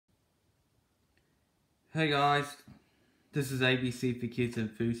Hey guys, this is ABC for Kids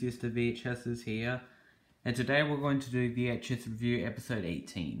Enthusiasts. The VHS is here, and today we're going to do VHS Review Episode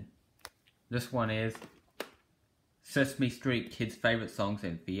 18. This one is Sesame Street Kids' Favorite Songs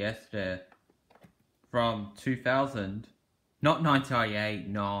in Fiesta from 2000. Not 1998,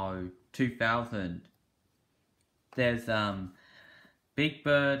 no, 2000. There's Big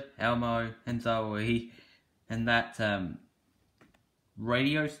Bird, Elmo, and Zoe, and that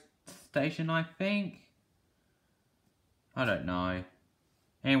radio station, I think. I don't know.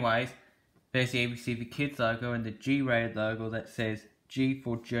 Anyways, there's the ABC for Kids logo and the G-rated logo that says G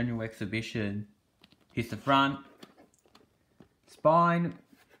for General Exhibition. Here's the front. Spine.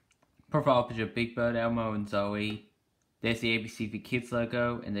 Profile picture of Big Bird, Elmo, and Zoe. There's the ABC for Kids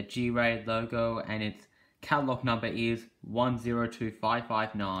logo and the G-rated logo, and its catalog number is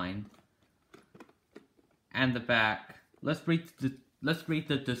 102559. And the back. Let's read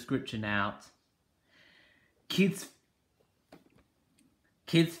the description out.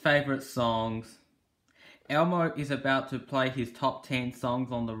 Kids' favorite songs. Elmo is about to play his top 10 songs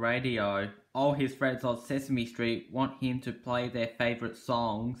on the radio. All his friends on Sesame Street want him to play their favorite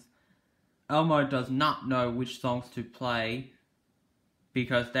songs. Elmo does not know which songs to play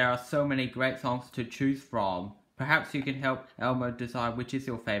because there are so many great songs to choose from. Perhaps you can help Elmo decide which is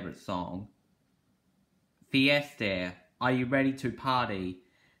your favorite song. Fiesta. Are you ready to party?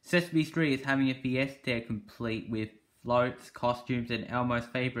 Sesame Street is having a fiesta complete with floats, costumes, and Elmo's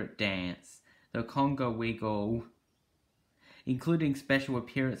favorite dance, the Congo Wiggle, including special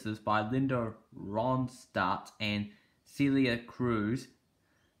appearances by Linda Ronstadt and Celia Cruz.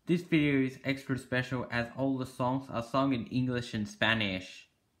 This video is extra special as all the songs are sung in English and Spanish.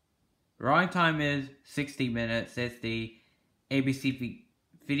 Running time is 60 minutes. There's the ABC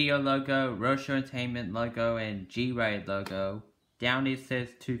video logo, Roadshow Entertainment logo, and G-rated logo. Down it says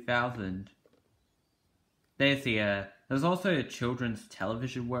 2000. There's also a Children's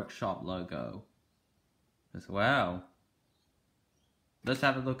Television Workshop logo as well. Let's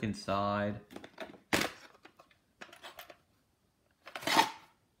have a look inside.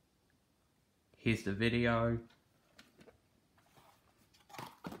 Here's the video.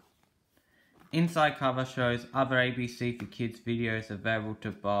 Inside cover shows other ABC for Kids videos available to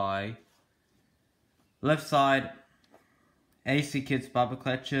buy. Left side, AC Kids Bubble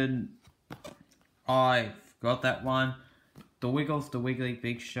Collection. I've got that one. The Wiggles, The Wiggly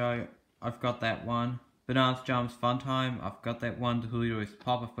Big Show. I've got that one. Bananas Jumps Fun Time. I've got that one. The Julio is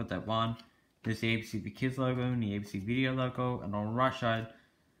Pop. I've got that one. There's the ABC for Kids logo and the ABC video logo. And on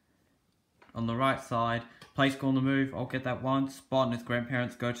the right side, Play School on the Move. I'll get that one. Spot and his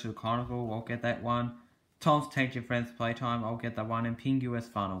grandparents go to the carnival. I'll get that one. Tom's Take Your Friends Playtime. I'll get that one. And Pingu is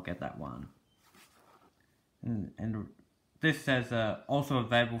Fun. I'll get that one. And this says also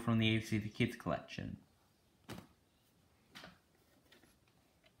available from the ABC for Kids collection.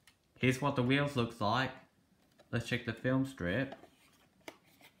 Here's what the wheels looks like. Let's check the film strip.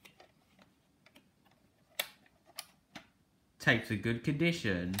 Tape's in good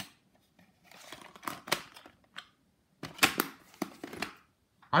condition.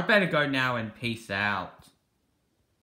 I better go now and peace out.